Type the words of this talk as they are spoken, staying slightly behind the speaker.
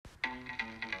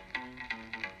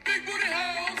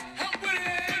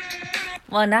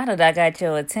Well, now that I got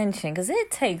your attention, because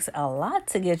it takes a lot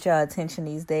to get your attention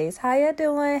these days. How you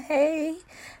doing? Hey,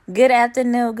 good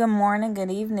afternoon, good morning,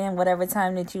 good evening, whatever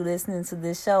time that you listening to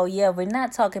this show. Yeah, we're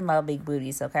not talking about big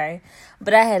booties, okay?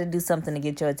 But I had to do something to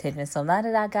get your attention. So now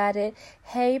that I got it,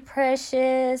 hey,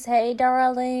 precious, hey,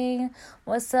 darling,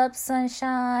 what's up,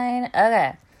 sunshine?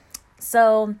 Okay,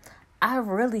 so I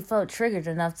really felt triggered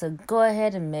enough to go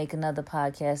ahead and make another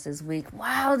podcast this week.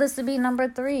 Wow, this would be number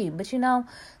 3. But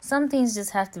some things just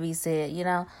have to be said.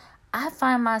 I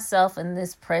find myself in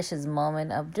this precious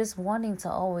moment of just wanting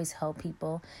to always help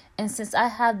people. And since I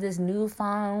have this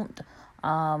newfound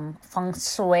feng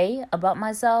shui about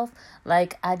myself,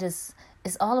 it's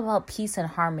all about peace and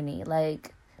harmony.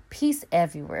 Like, peace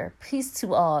everywhere. Peace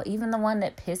to all. Even the one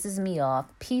that pisses me off.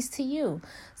 Peace to you.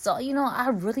 So,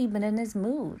 I've really been in this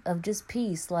mood of just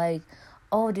peace. Like,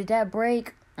 oh, did that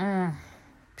break?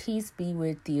 Peace be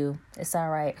with you. It's all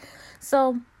right.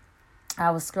 So,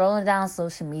 I was scrolling down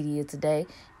social media today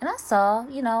and I saw,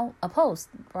 a post,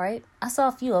 right? I saw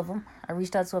a few of them. I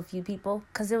reached out to a few people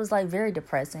because it was very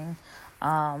depressing.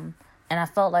 And I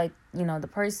felt like,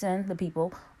 the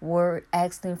people were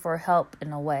asking for help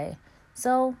in a way.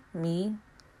 So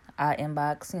I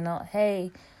inbox,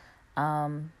 hey,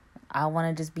 I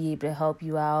want to just be able to help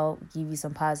you out, give you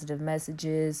some positive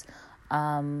messages.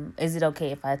 Is it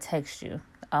okay if I text you?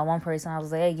 One person, I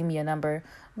was like, hey, give me your number.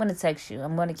 I'm going to text you.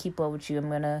 I'm going to keep up with you. I'm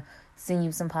going to send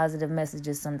you some positive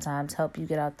messages sometimes, help you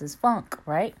get out this funk,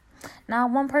 right? Now,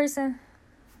 one person,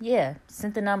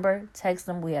 sent the number, text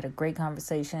them. We had a great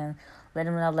conversation. Let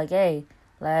them know, hey,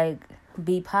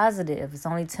 be positive. It's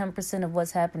only 10% of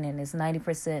what's happening. It's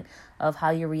 90% of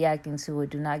how you're reacting to it.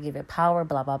 Do not give it power,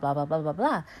 blah, blah, blah, blah, blah, blah,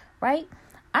 blah, right?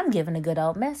 I'm giving a good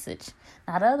old message.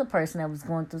 Now, the other person that was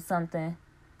going through something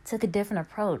took a different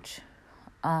approach.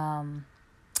 I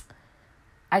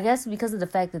guess because of the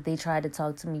fact that they tried to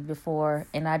talk to me before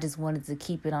and I just wanted to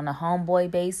keep it on a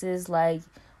homeboy basis,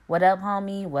 what up,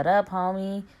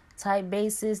 homie, type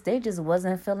basis. They just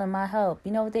wasn't feeling my help.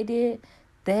 You know what they did?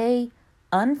 They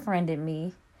unfriended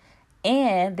me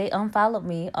and they unfollowed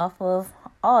me off of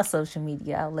all social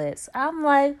media outlets. I'm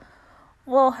like,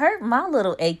 well, hurt my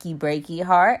little achy breaky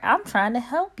heart. I'm trying to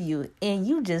help you and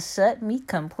you just shut me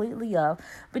completely off.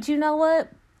 But you know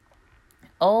what?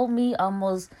 Old me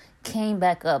almost came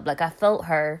back up. I felt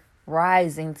her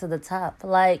rising to the top.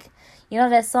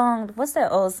 That song, what's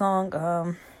that old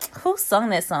song? Who sung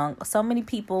that song? So many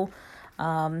people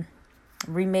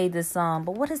remade this song,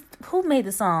 but who made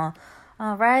the song?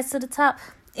 Rise to the top.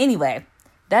 Anyway,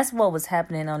 that's what was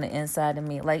happening on the inside of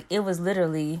me. It was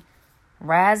literally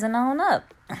rising on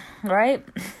up, right?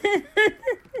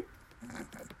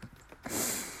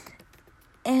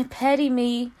 And petty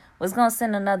me was going to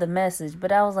send another message,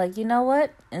 but I was like, you know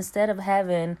what? Instead of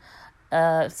having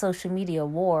a social media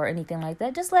war or anything like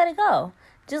that, just let it go.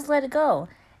 Just let it go.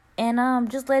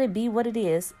 And just let it be what it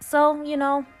is. So,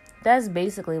 that's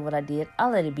basically what I did. I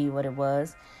let it be what it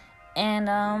was.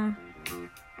 And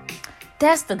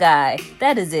that's the guy.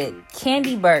 That is it.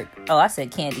 Candy Burke. Oh, I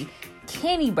said Candy.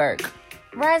 Kenny Burke.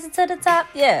 Rising to the top.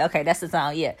 Yeah, okay, that's the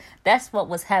song. Yeah, that's what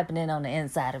was happening on the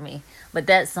inside of me. But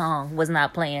that song was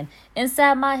not playing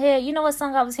inside my head. You know what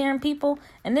song I was hearing, people?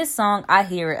 And this song, I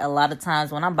hear it a lot of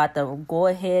times when I'm about to go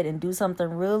ahead and do something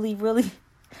really, really...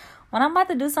 When I'm about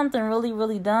to do something really,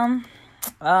 really dumb,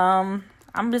 I'm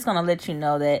just going to let you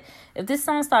know that if this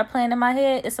song start playing in my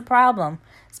head, it's a problem.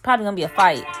 It's probably going to be a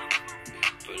fight.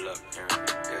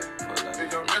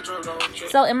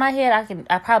 So in my head,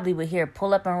 I probably would hear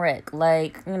pull up and wreck.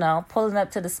 Pulling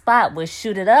up to the spot. We'll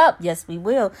shoot it up. Yes, we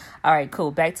will. All right,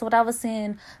 cool. Back to what I was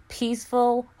saying.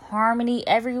 Peaceful, harmony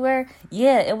everywhere.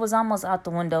 Yeah, it was almost out the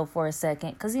window for a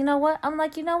second. Because you know what? I'm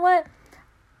like, you know what?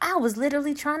 I was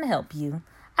literally trying to help you.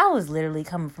 I was literally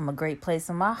coming from a great place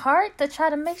in my heart to try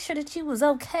to make sure that you was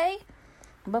okay.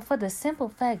 But for the simple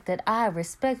fact that I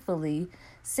respectfully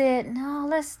said, no,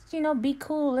 let's, be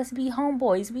cool. Let's be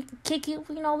homeboys. We can kick it.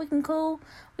 We can cool.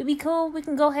 We be cool. We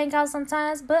can go hang out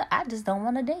sometimes. But I just don't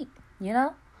want to date,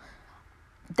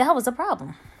 That was a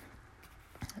problem.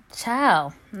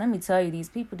 Child, let me tell you, these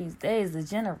people these days, the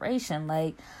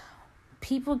generation,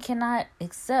 people cannot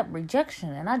accept rejection.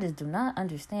 And I just do not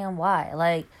understand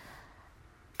why.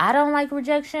 I don't like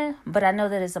rejection, but I know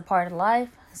that it's a part of life.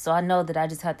 So I know that I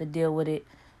just have to deal with it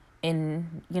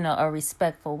in, a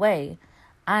respectful way.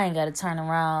 I ain't got to turn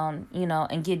around,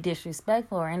 and get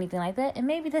disrespectful or anything like that. And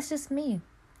maybe that's just me.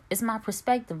 It's my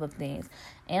perspective of things.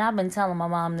 And I've been telling my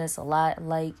mom this a lot.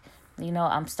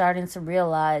 I'm starting to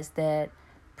realize that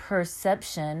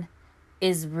perception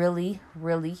is really,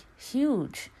 really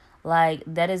huge.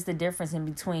 That is the difference in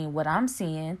between what I'm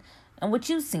seeing and what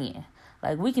you seeing.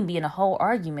 Like, we can be in a whole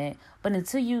argument, but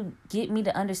until you get me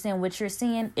to understand what you're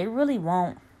seeing, it really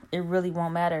won't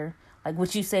matter, like,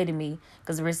 what you say to me,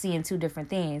 because we're seeing two different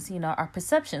things. Our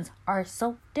perceptions are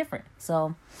so different.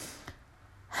 So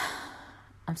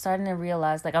I'm starting to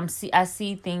realize, like, I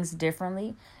see things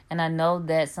differently, and I know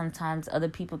that sometimes other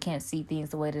people can't see things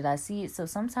the way that I see it. So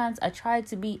sometimes I try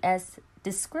to be as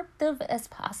descriptive as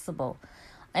possible.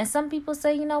 And some people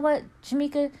say, you know what,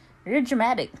 Jamaica, you're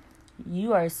dramatic.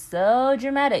 You are so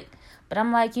dramatic. But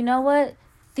I'm like, you know what?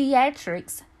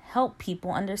 Theatrics help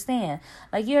people understand.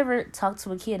 Like, you ever talk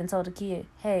to a kid and told a kid,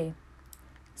 hey,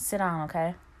 sit down,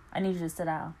 okay? I need you to sit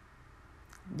down.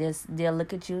 They'll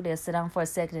look at you. They'll sit down for a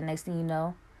second. The next thing you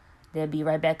know, they'll be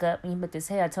right back up. And you put this,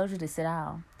 hey, I told you to sit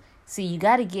down. See, you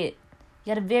gotta get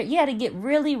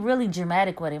really, really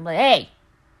dramatic with him. Like, hey,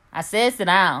 I said sit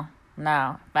down.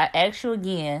 Now, if I ask you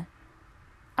again,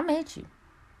 I'm gonna hit you.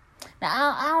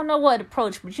 Now, I don't know what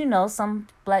approach, but some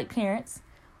black parents,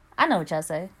 I know what y'all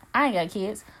say. I ain't got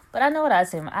kids, but I know what I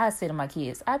say. I say to my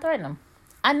kids, I threaten them.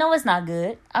 I know it's not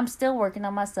good. I'm still working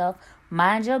on myself.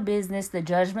 Mind your business, the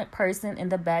judgment person in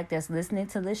the back that's listening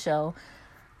to the show.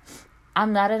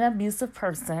 I'm not an abusive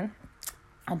person.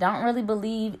 I don't really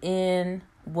believe in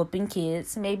whooping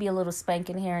kids, maybe a little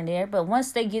spanking here and there. But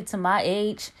once they get to my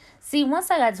age, once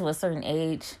I got to a certain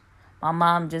age, my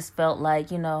mom just felt like,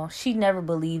 she never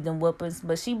believed in whoopings,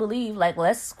 but she believed, like,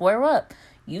 let's square up.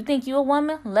 You think you a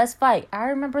woman? Let's fight. I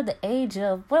remember the age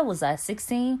of,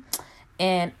 16?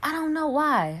 And I don't know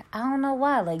why.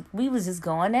 Like, we was just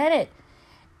going at it.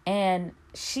 And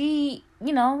she,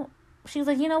 she was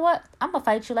like, you know what? I'm going to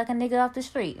fight you like a nigga off the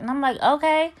street. And I'm like,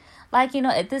 okay. Like,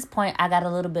 at this point, I got a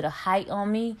little bit of height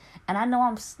on me. And I know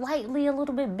I'm slightly a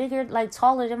little bit bigger, like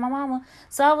taller than my mama.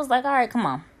 So I was like, all right, come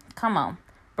on.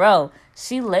 Bro,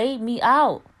 she laid me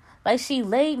out. Like, she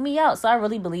laid me out. So I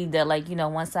really believe that, like,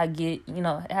 once I get,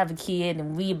 have a kid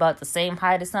and we about the same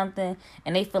height or something,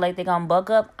 and they feel like they're going to buck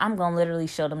up, I'm going to literally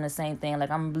show them the same thing.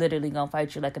 Like, I'm literally going to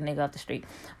fight you like a nigga off the street.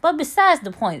 But besides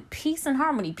the point, peace and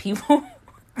harmony, people.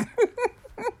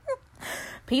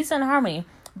 Peace and harmony.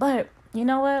 But you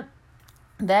know what?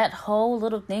 That whole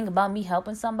little thing about me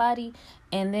helping somebody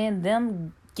and then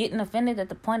them getting offended at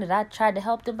the point that I tried to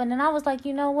help them. But then I was like,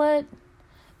 you know what?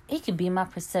 It could be my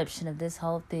perception of this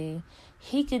whole thing.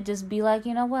 He could just be like,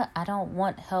 you know what? I don't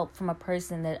want help from a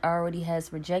person that already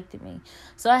has rejected me.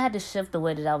 So I had to shift the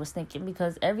way that I was thinking,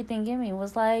 because everything in me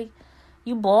was like,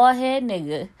 you bald head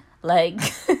nigga. Like,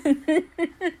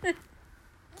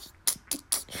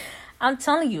 I'm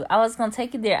telling you, I was going to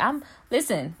take it there.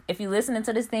 Listen, if you're listening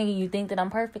to this thing and you think that I'm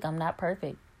perfect, I'm not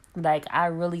perfect. Like, I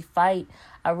really fight.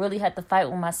 I really have to fight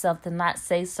with myself to not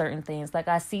say certain things. Like,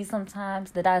 I see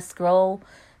sometimes that I scroll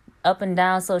up and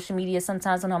down social media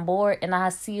sometimes when I'm bored, and I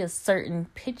see a certain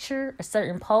picture, a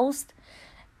certain post,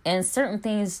 and certain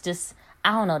things just,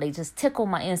 I don't know, they just tickle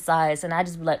my insides, and I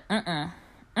just be like,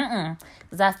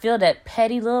 because I feel that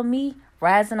petty little me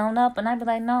rising on up, and I be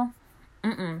like, no,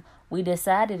 we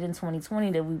decided in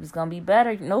 2020 that we was gonna be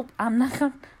better. Nope, I'm not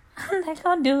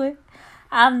gonna do it.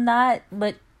 I'm not,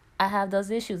 but I have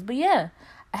those issues. But yeah,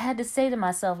 I had to say to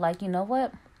myself, like, you know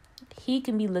what? He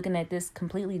can be looking at this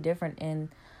completely different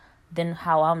than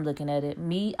how I'm looking at it.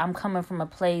 Me, I'm coming from a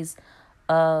place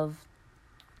of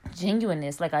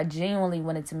genuineness. Like, I genuinely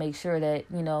wanted to make sure that,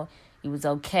 it was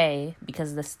okay,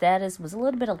 because the status was a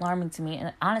little bit alarming to me.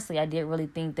 And honestly, I didn't really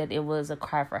think that it was a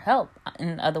cry for help.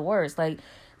 In other words, like,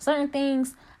 certain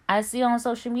things I see on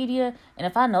social media, and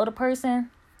if I know the person,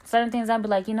 certain things I'd be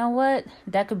like, you know what?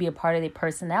 That could be a part of their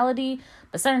personality.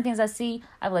 But certain things I see,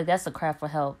 I'd be like, that's a cry for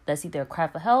help. That's either a cry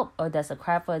for help or that's a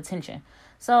cry for attention.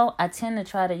 So I tend to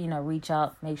try to, reach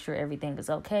out, make sure everything is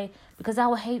okay. Because I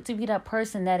would hate to be that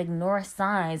person that ignores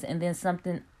signs and then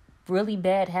something really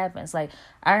bad happens. Like,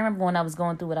 I remember when I was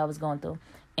going through what I was going through,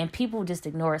 and people just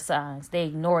ignore signs. They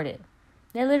ignored it.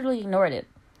 They literally ignored it.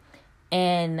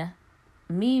 And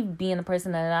me being a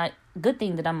person that good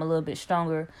thing that I'm a little bit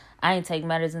stronger. I ain't take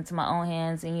matters into my own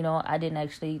hands, and, I didn't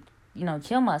actually,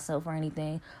 kill myself or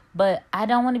anything. But I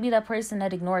don't want to be that person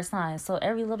that ignores signs. So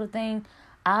every little thing,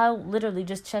 I literally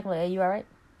just check, like, hey, you all right?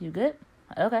 You good?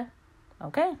 Okay.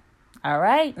 All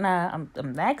right. Now,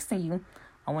 I'm asking you.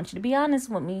 I want you to be honest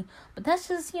with me. But that's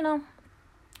just,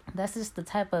 that's just the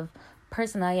type of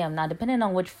person I am. Now, depending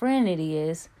on which friend it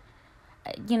is,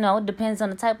 it depends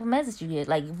on the type of message you get.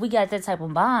 Like, if we got that type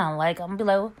of bond, like, I'm going to be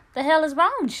like, what the hell is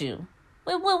wrong with you?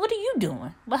 What are you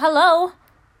doing? Well, hello?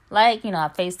 Like, I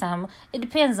FaceTime. It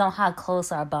depends on how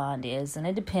close our bond is. And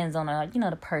it depends on,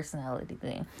 the personality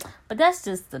thing. But that's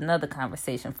just another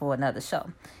conversation for another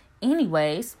show.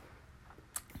 Anyways,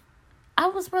 I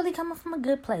was really coming from a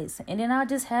good place. And then I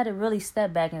just had to really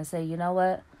step back and say, you know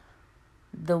what?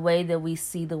 The way that we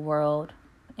see the world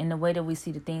and the way that we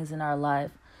see the things in our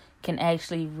life can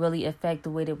actually really affect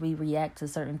the way that we react to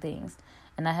certain things.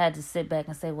 And I had to sit back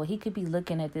and say, well, he could be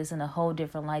looking at this in a whole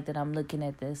different light that I'm looking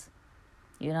at this,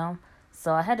 you know?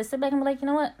 So I had to sit back and be like, you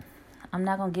know what? I'm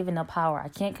not going to give it no power. I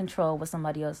can't control what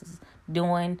somebody else is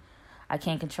doing. I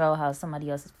can't control how somebody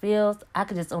else feels. I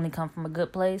could just only come from a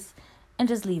good place and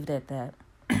just leave it at that.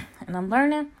 And I'm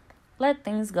learning, let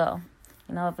things go.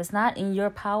 You know, if it's not in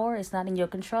your power, it's not in your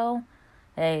control,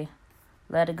 hey,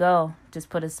 let it go. Just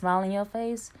put a smile on your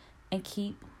face and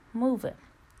keep moving.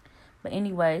 But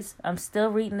anyways, I'm still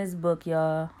reading this book,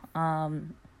 y'all.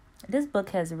 This book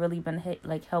has really been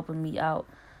helping me out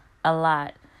a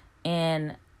lot.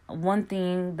 And one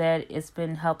thing that it's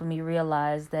been helping me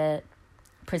realize that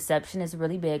perception is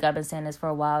really big. I've been saying this for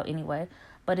a while anyway,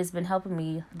 but it's been helping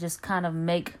me just kind of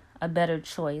make a better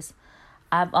choice.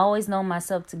 I've always known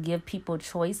myself to give people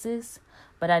choices,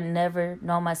 but I never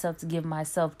know myself to give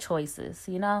myself choices,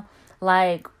 you know?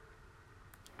 Like,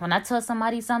 when I tell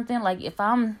somebody something, like if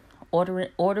I'm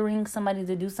ordering somebody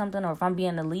to do something, or if I'm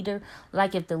being the leader,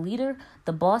 like if the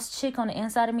boss chick on the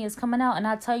inside of me is coming out and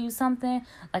I tell you something,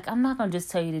 like I'm not going to just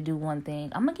tell you to do one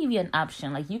thing. I'm going to give you an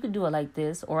option. Like you could do it like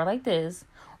this or like this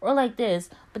or like this,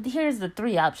 but here's the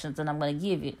 3 options that I'm going to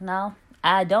give you. Now,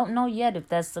 I don't know yet if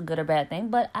that's a good or bad thing,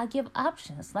 but I give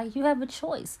options. Like you have a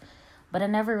choice. But I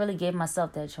never really gave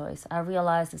myself that choice. I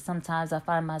realized that sometimes I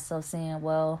find myself saying,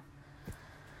 well,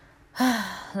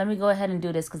 let me go ahead and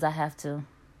do this because I have to.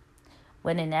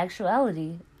 When in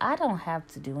actuality, I don't have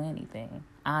to do anything,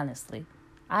 honestly.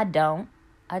 I don't.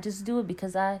 I just do it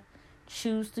because I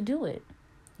choose to do it,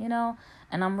 you know?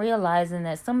 And I'm realizing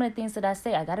that some of the things that I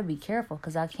say, I got to be careful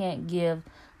because I can't give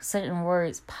certain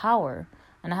words power.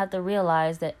 And I have to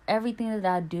realize that everything that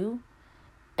I do,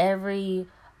 everywhere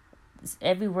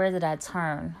that I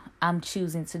turn, I'm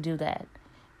choosing to do that.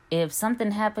 If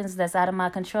something happens that's out of my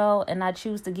control and I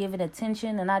choose to give it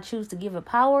attention and I choose to give it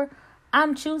power,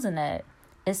 I'm choosing that.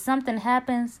 If something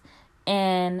happens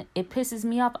and it pisses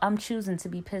me off, I'm choosing to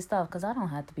be pissed off because I don't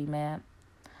have to be mad.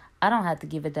 I don't have to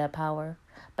give it that power.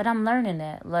 But I'm learning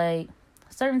that. Like,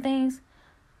 certain things,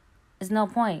 it's no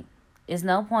point. It's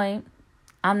no point.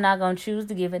 I'm not going to choose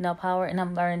to give it no power, and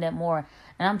I'm learning that more.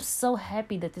 And I'm so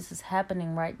happy that this is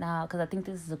happening right now because I think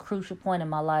this is a crucial point in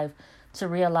my life to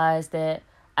realize that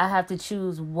I have to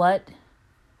choose what,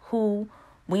 who,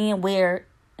 when, where,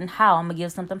 and how I'm going to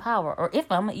give something power, or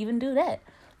if I'm going to even do that.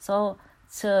 So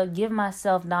to give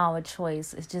myself now a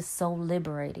choice is just so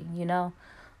liberating, you know?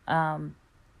 I'm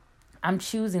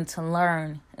choosing to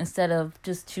learn instead of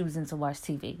just choosing to watch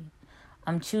TV.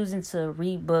 I'm choosing to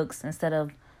read books instead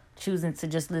of choosing to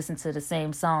just listen to the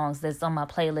same songs that's on my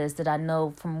playlist that I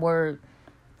know from word.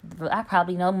 I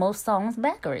probably know most songs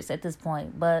backwards at this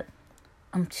point, but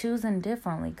I'm choosing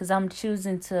differently because I'm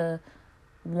choosing to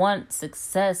want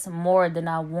success more than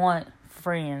I want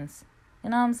friends.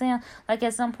 You know what I'm saying? Like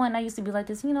at some point I used to be like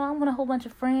this, you know, I want a whole bunch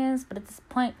of friends, but at this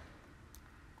point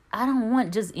I don't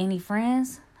want just any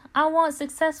friends. I want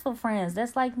successful friends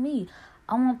that's like me.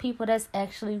 I want people that's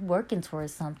actually working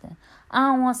towards something. I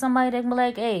don't want somebody that be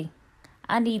like, hey,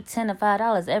 I need $10 to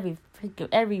 $5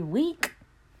 every week.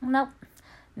 Nope.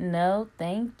 No,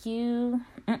 thank you.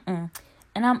 And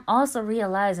I'm also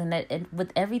realizing that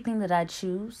with everything that I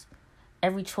choose,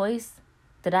 every choice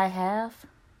that I have,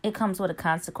 it comes with a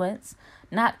consequence.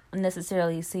 Not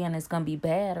necessarily saying it's going to be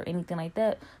bad or anything like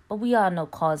that, but we all know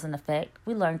cause and effect.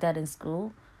 We learned that in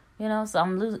school, you know. So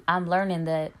I'm learning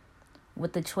that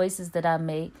with the choices that I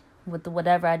make, with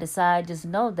whatever I decide, just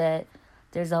know that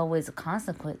there's always a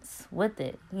consequence with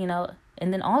it, you know.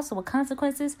 And then also with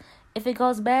consequences, if it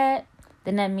goes bad,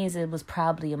 then that means it was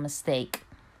probably a mistake.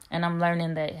 And I'm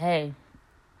learning that, hey,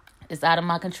 it's out of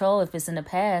my control if it's in the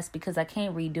past because I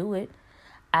can't redo it.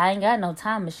 I ain't got no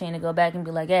time machine to go back and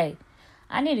be like, hey,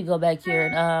 I need to go back here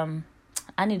and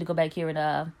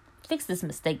fix this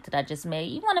mistake that I just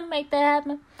made. You want to make that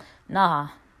happen? Nah,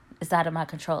 it's out of my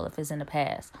control if it's in the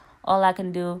past. All I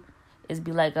can do is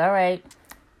be like, all right,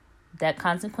 that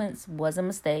consequence was a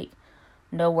mistake.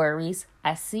 No worries.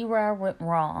 I see where I went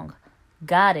wrong.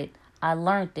 Got it. I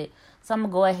learned it. So I'm going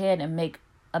to go ahead and make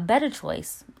a better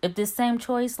choice. If this same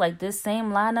choice, like this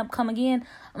same lineup come again,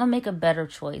 I'm going to make a better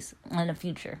choice in the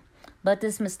future. But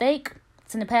this mistake,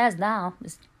 it's in the past now.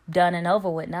 It's done and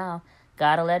over with now.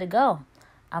 Gotta let it go.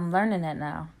 I'm learning that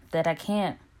now, that I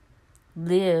can't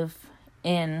live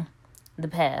in the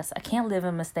past. I can't live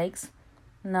in mistakes.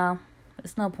 No,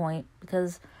 it's no point.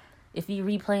 Because if you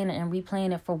replaying it and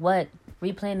replaying it for what?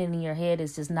 Replaying it in your head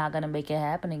is just not going to make it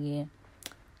happen again.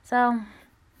 So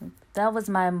that was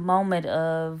my moment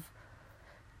of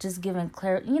just giving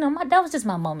clarity. That was just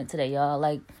my moment today, y'all.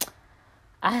 Like,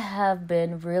 I have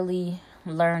been really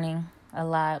learning a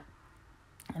lot,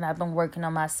 and I've been working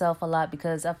on myself a lot,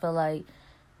 because I feel like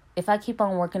if I keep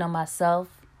on working on myself,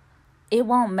 it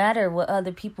won't matter what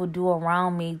other people do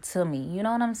around me to me. You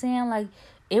know what I'm saying? Like,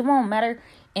 it won't matter.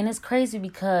 And it's crazy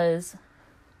because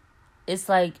it's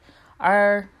like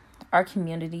our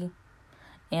community,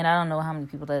 and I don't know how many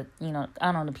people that,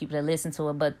 I don't know the people that listen to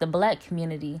it, but the Black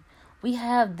community, we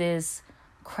have this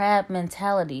crab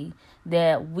mentality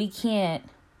that we can't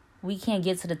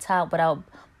get to the top without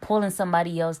pulling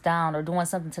somebody else down or doing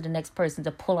something to the next person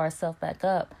to pull ourselves back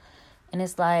up. And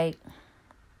it's like,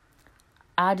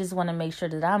 I just want to make sure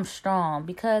that I'm strong,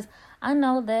 because I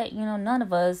know that, none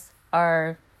of us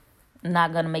are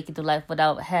not going to make it through life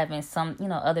without having some,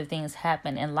 other things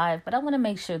happen in life. But I want to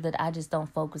make sure that I just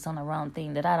don't focus on the wrong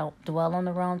thing, that I don't dwell on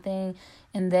the wrong thing,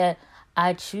 and that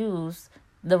I choose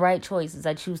the right choices.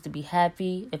 I choose to be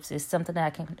happy. If it's something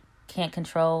that I can't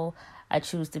control, I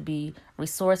choose to be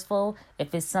resourceful.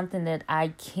 If it's something that I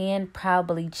can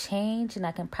probably change and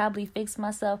I can probably fix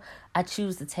myself, I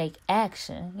choose to take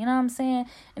action. You know what I'm saying?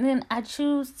 And then I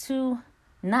choose to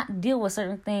not deal with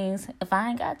certain things if I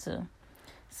ain't got to.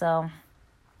 So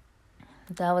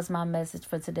that was my message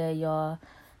for today, y'all.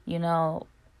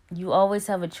 You always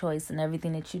have a choice in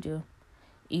everything that you do.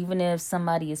 Even if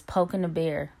somebody is poking the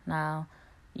bear. Now,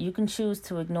 you can choose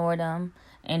to ignore them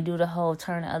and do the whole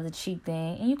turn the other cheek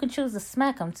thing. And you can choose to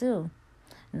smack them too.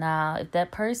 Now, if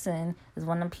that person is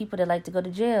one of them people that like to go to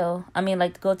jail,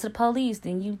 like to go to the police,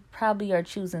 then you probably are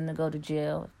choosing to go to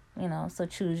jail. So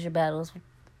choose your battles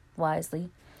wisely.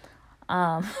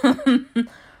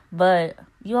 But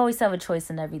you always have a choice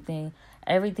in everything.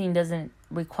 Everything doesn't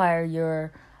require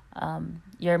your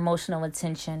emotional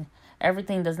attention.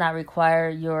 Everything does not require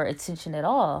your attention at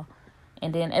all.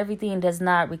 And then everything does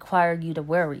not require you to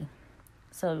worry.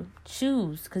 So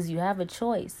choose, because you have a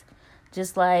choice.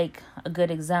 Just like a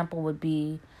good example would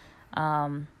be,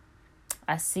 I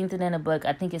seen it in a book.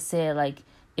 I think it said, like,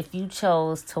 if you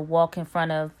chose to walk in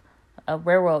front of a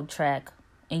railroad track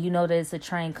and you know there's a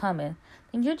train coming,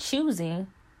 then you're choosing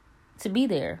to be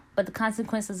there. But the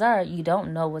consequences are, you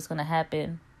don't know what's going to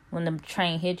happen when the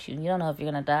train hits you. You don't know if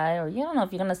you're going to die, or you don't know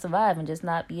if you're going to survive and just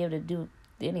not be able to do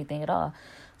anything at all.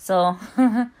 So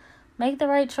make the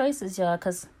right choices, y'all,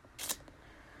 because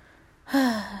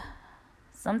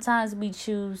sometimes we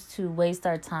choose to waste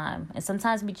our time, and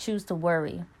sometimes we choose to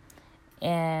worry,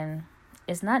 and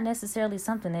it's not necessarily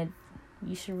something that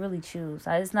you should really choose.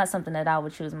 It's not something that I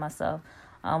would choose myself.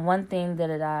 One thing that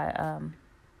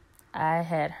I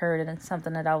had heard, and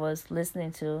something that I was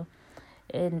listening to,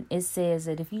 and it says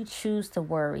that if you choose to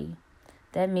worry,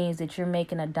 that means that you're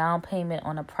making a down payment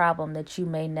on a problem that you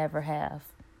may never have.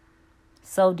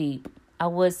 So deep. I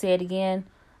would say it again,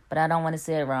 but I don't want to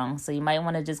say it wrong. So you might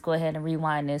want to just go ahead and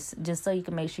rewind this just so you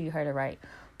can make sure you heard it right.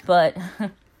 But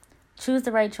choose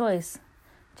the right choice.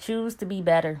 Choose to be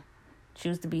better.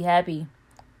 Choose to be happy.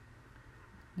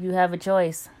 You have a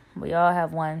choice. We all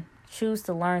have one. Choose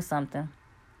to learn something.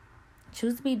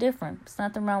 Choose to be different. There's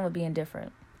nothing wrong with being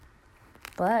different.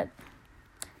 But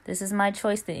this is my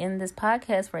choice to end this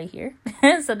podcast right here.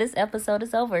 So this episode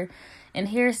is over. And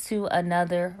here's to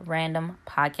another random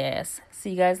podcast. See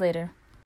you guys later.